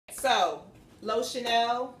So,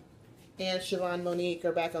 Loshanelle and Shevonemonique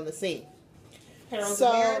are back on the scene. Perils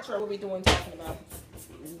of marriage, or what are we talking about?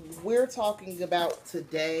 We're talking about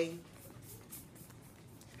today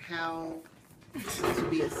how to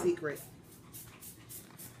be a secret.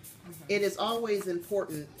 It is always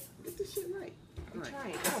important. Get this shit right. I'm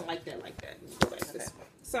trying. I don't like that Go back to this.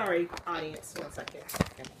 Sorry, audience. 1 second.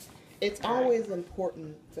 Okay. It's always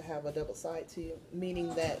important to have a double side to you,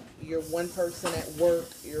 meaning that you're one person at work,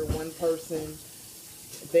 you're one person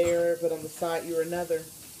there, but on the side you're another.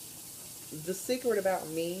 The secret about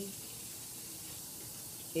me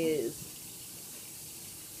is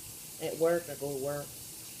at work, I go to work,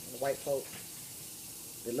 and the white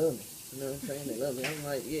folks, they love me. You know what I'm saying? They love me. I'm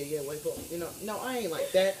like, yeah, white folks. You know, no, I ain't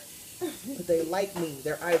like that. But they like me.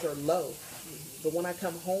 Their eyes are low. But when I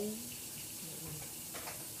come home,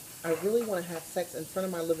 I really want to have sex in front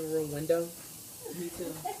of my living room window. Me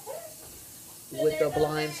too. With the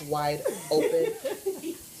blinds wide open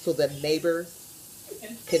so the neighbors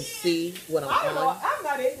can see what I'm on. I'm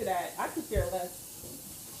not into that. I could care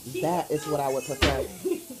less. That is what I would prefer.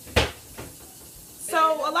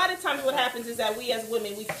 So a lot of times what happens is that we as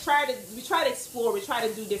women, we try to explore, we try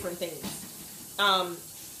to do different things.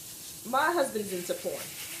 My husband's into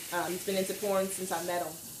porn. He's been into porn since I met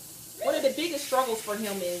him. One of the biggest struggles for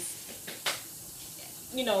him is,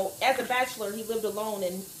 you know, as a bachelor, he lived alone,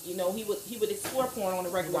 and you know, he would explore porn on a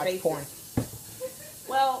regular basis. Porn.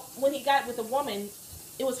 Well, when he got with a woman,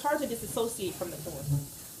 it was hard to disassociate from the porn.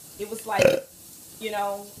 It was like, you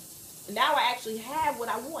know, now I actually have what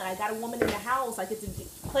I want. I got a woman in the house. I get to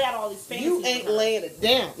play out all these fantasies. You ain't laying it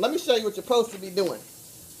down. Let me show you what you're supposed to be doing.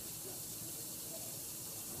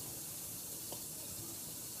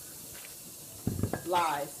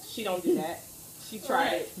 Lies. She don't do that. She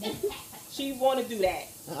tried it. She want to do that.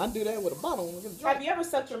 I do that with a bottle. Have you ever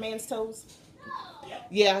sucked your man's toes?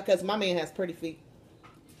 Yeah, because my man has pretty feet.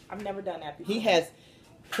 I've never done that before. He has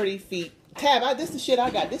pretty feet. Tab, this the shit I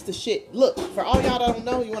got. This the shit. Look, for all y'all that don't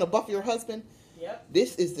know, you want to buff your husband? Yep.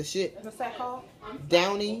 This is the shit. What's that called?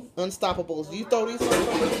 Downy Unstoppables. You throw these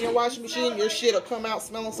motherfuckers in your washing machine, your shit will come out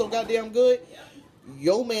smelling so goddamn good.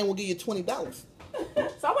 Your man will give you $20.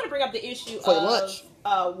 So I want to bring up the issue for lunch.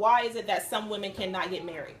 Why is it that some women cannot get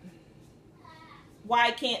married?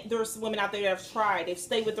 Why can't there's women out there that have tried? They've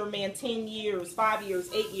stayed with their man 10 years, 5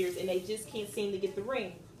 years, 8 years, and they just can't seem to get the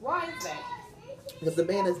ring. Why is that? Because the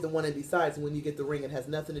man is the one that decides when you get the ring. It has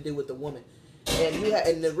nothing to do with the woman.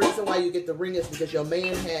 And the reason why you get the ring is because your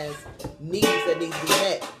man has needs that need to be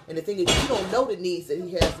met. And the thing is, you don't know the needs that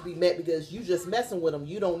he has to be met because you just messing with him.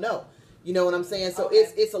 You don't know. You know what I'm saying? So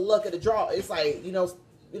it's a luck of the draw. It's like,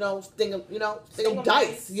 sting them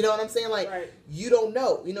dice. You know what I'm saying? Like, you don't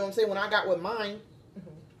know. You know what I'm saying? When I got with mine,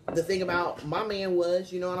 the thing about my man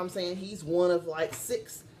was, you know what I'm saying? He's one of like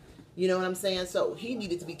 6. You know what I'm saying? So he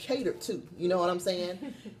needed to be catered to. You know what I'm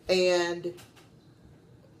saying? And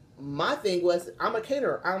my thing was, I'm a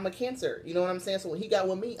caterer. I'm a cancer. You know what I'm saying? So when he got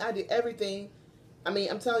with me, I did everything. I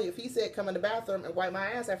mean, I'm telling you, if he said come in the bathroom and wipe my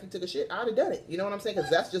ass after he took a shit, I'd have done it. You know what I'm saying?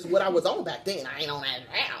 Because that's just what I was on back then. I ain't on that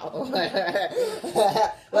now.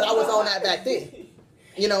 But I was on that back then.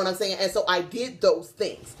 You know what I'm saying? And so I did those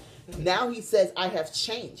things. Now he says I have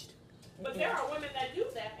changed. But there are women that do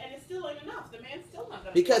that, and it still ain't enough. The man's still not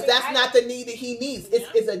going to. Because that's not the need that he needs.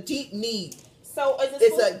 It's a deep need. So is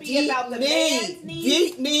it supposed to be about the man's need?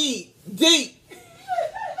 Deep need. Deep.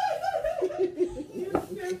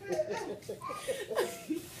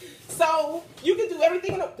 So you can do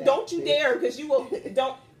everything. Don't you dare, because you will.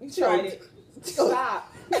 Don't. You tried it.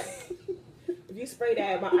 Stop. If you spray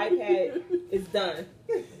that, my iPad is done.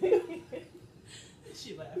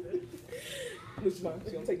 She laughing. Which one?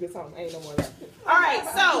 She's gonna take this home. I ain't no more left. All right.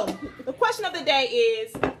 So the question of the day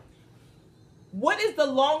is, what is the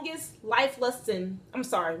longest life lesson? I'm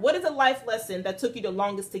sorry. What is a life lesson that took you the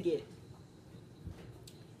longest to get?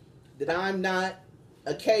 That I'm not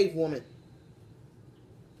a cave woman.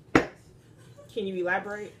 Can you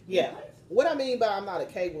elaborate? Yeah. What I mean by I'm not a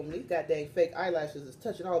cave woman, these goddamn fake eyelashes is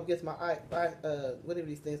touching all against my eye, whatever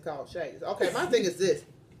these things called, shades. Okay, my thing is this.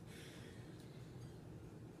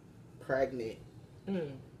 Pregnant.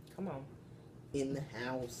 Come on. In the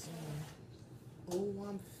house. Oh,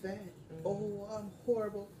 I'm fat. Oh, I'm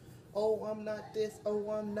horrible. Oh, I'm not this.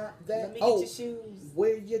 Oh, I'm not that. Let me get your shoes.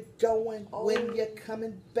 Where you going? When you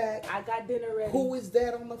coming back? I got dinner ready. Who is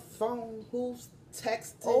that on the phone? Who's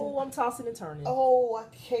texting? Oh, I'm tossing and turning. Oh, I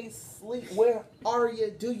can't sleep. Where are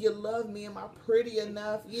you? Do you love me? Am I pretty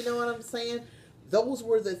enough? You know what I'm saying? Those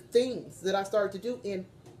were the things that I started to do, and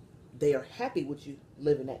they are happy with you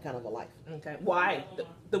living that kind of a life. Okay. Why?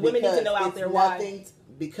 The women need to know out there why.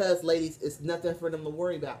 Because, ladies, it's nothing for them to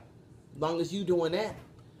worry about. As long as you doing that,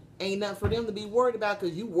 ain't nothing for them to be worried about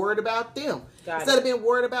because you worried about them. Instead of being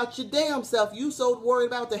worried about your damn self, you so worried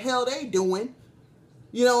about the hell they doing.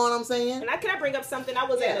 You know what I'm saying? And can I bring up something? I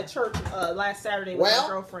was at a church last Saturday with my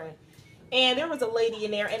girlfriend. And there was a lady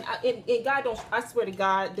in there, and God don't. I swear to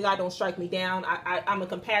God, God don't strike me down. I'm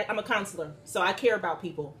a counselor, so I care about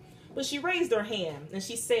people. But she raised her hand and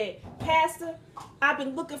she said, "Pastor, I've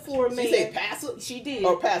been looking for a man." She said, "Pastor." She did.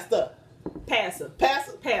 Or pastor. Pastor.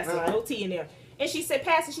 Pastor. Pastor. Right. No T in there. And she said,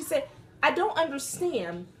 "Pastor," she said, "I don't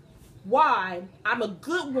understand why I'm a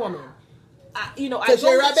good woman. I go to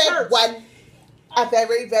church." A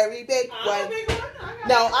very, very big one.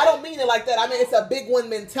 No, I don't mean it like that. I mean, it's a big one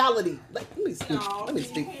mentality. Let me speak. No, Let me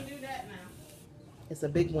speak. You can't do that now. It's a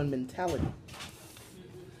big one mentality.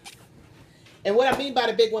 And what I mean by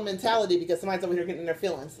the big one mentality, because somebody's over here getting their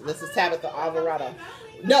feelings. This is Tabitha Alvarado.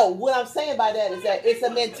 No, what I'm saying by that is that it's a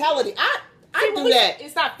mentality. I do that.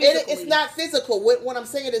 It's not physical. It's not physical. What I'm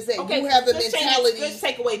saying is that you have a mentality. Let's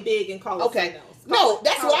take away big and call it something else. No,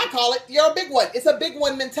 that's what I call it. You're a big one. It's a big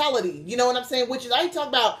one mentality. You know what I'm saying? Which is, I ain't talking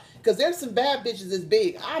about, because there's some bad bitches that's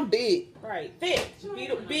big. I'm big. Right. Big.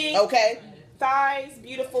 Big. Okay. Thighs,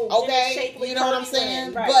 beautiful. Okay. Shapely, you know what I'm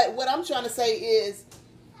saying? Right. But what I'm trying to say is,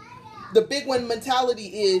 the big one mentality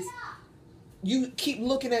is, you keep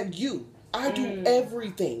looking at you. I do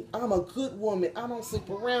everything. I'm a good woman. I don't sleep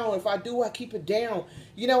around. If I do, I keep it down.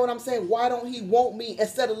 You know what I'm saying? Why don't he want me?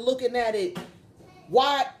 Instead of looking at it,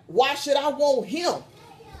 why should I want him?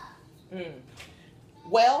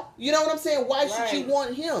 Well, you know what I'm saying? Why should you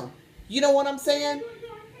want him? You know what I'm saying?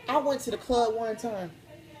 I went to the club one time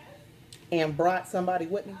and brought somebody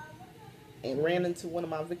with me and ran into one of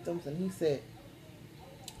my victims, and he said,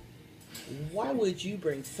 "Why would you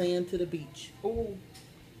bring sand to the beach?" Ooh.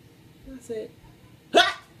 I said,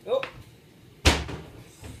 "Ha! Oh.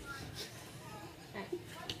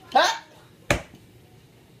 Ha!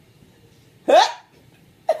 Ha!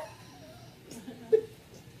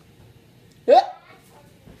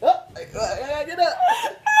 Get up.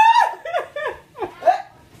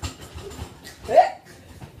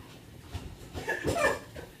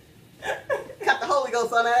 Got the Holy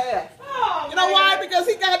Ghost on her ass. Oh, You know why? Because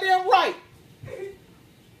he goddamn right.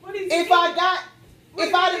 If I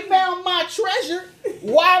done found my treasure,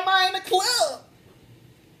 why am I in the club?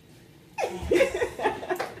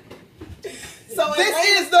 So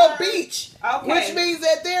this is the beach, which means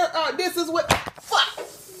that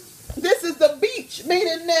this is the beach,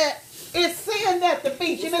 meaning that it's sand at the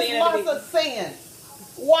beach, and it's lots of sand.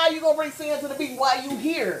 Why you gonna bring sand to the beach? Why you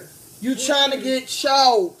here? You trying to get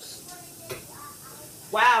shows.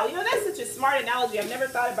 Wow, that's such a smart analogy. I've never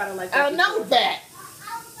thought about it like that. I know that.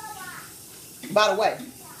 By the way,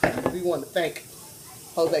 we want to thank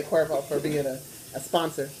Jose Cuervo for being a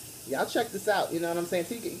sponsor. Y'all check this out. You know what I'm saying?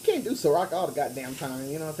 So you can't do Ciroc all the goddamn time.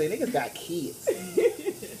 You know what I'm saying? Niggas got kids.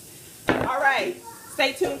 All right.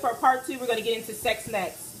 Stay tuned for part 2. We're going to get into sex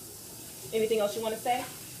next. Anything else you want to say?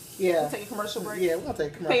 Yeah. We'll take a commercial break. Yeah, we're going to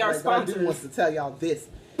take a commercial Pay our break. But I sponsors. do want to tell y'all this.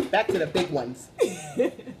 Back to the big ones.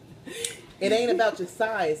 It ain't about your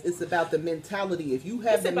size. It's about the mentality. If you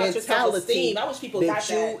have the mentality, I wish people got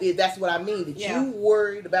that. That's what I mean. That you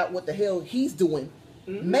worried about what the hell he's doing.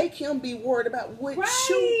 Make him be worried about what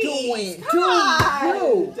you doing.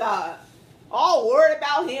 Dude. All worried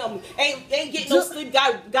about him. Ain't getting no sleep.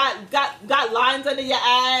 Got lines under your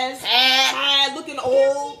eyes. Tired, looking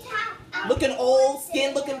old. Looking old,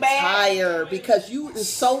 skin looking bad. Tired because you is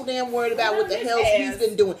so damn worried about what the hell he's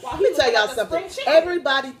been doing. Let me tell y'all something.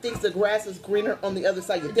 Everybody thinks the grass is greener on the other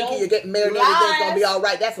side. You're thinking you're getting married and everything's gonna be all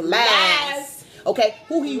right. That's lies. Okay,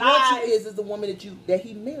 who he wants you is the woman that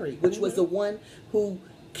he married, which was the one who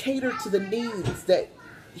catered to the needs that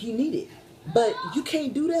he needed. But you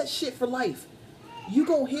can't do that shit for life. You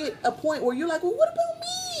gonna hit a point where you're like, well, what about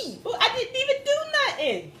me? Well, I didn't even do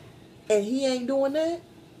nothing. And he ain't doing that.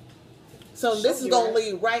 So this is going to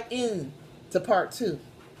lead right in to part 2.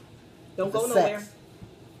 Don't go nowhere.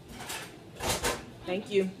 Thank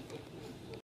you.